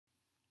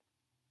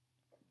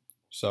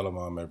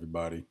Shalom,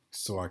 everybody.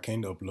 So I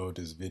can't upload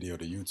this video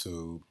to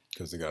YouTube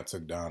because it got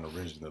took down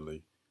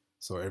originally.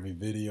 So every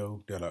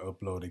video that I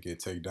upload and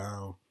get taken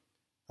down,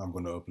 I'm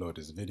going to upload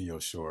this video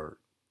short.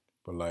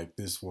 But like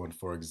this one,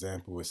 for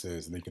example, it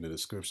says link in the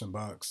description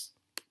box.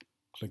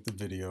 Click the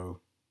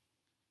video.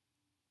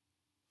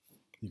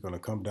 You're going to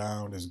come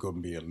down. There's going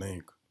to be a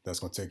link that's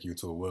going to take you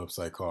to a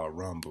website called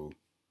Rumble.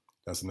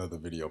 That's another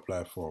video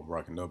platform where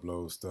I can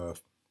upload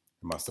stuff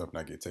and my stuff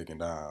not get taken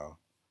down.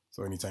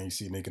 So anytime you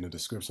see link in the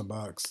description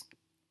box,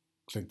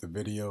 click the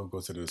video,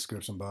 go to the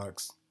description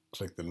box,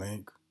 click the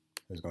link.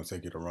 It's going to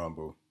take you to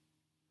Rumble.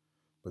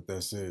 But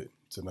that's it.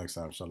 Till next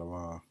time,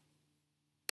 Shalom.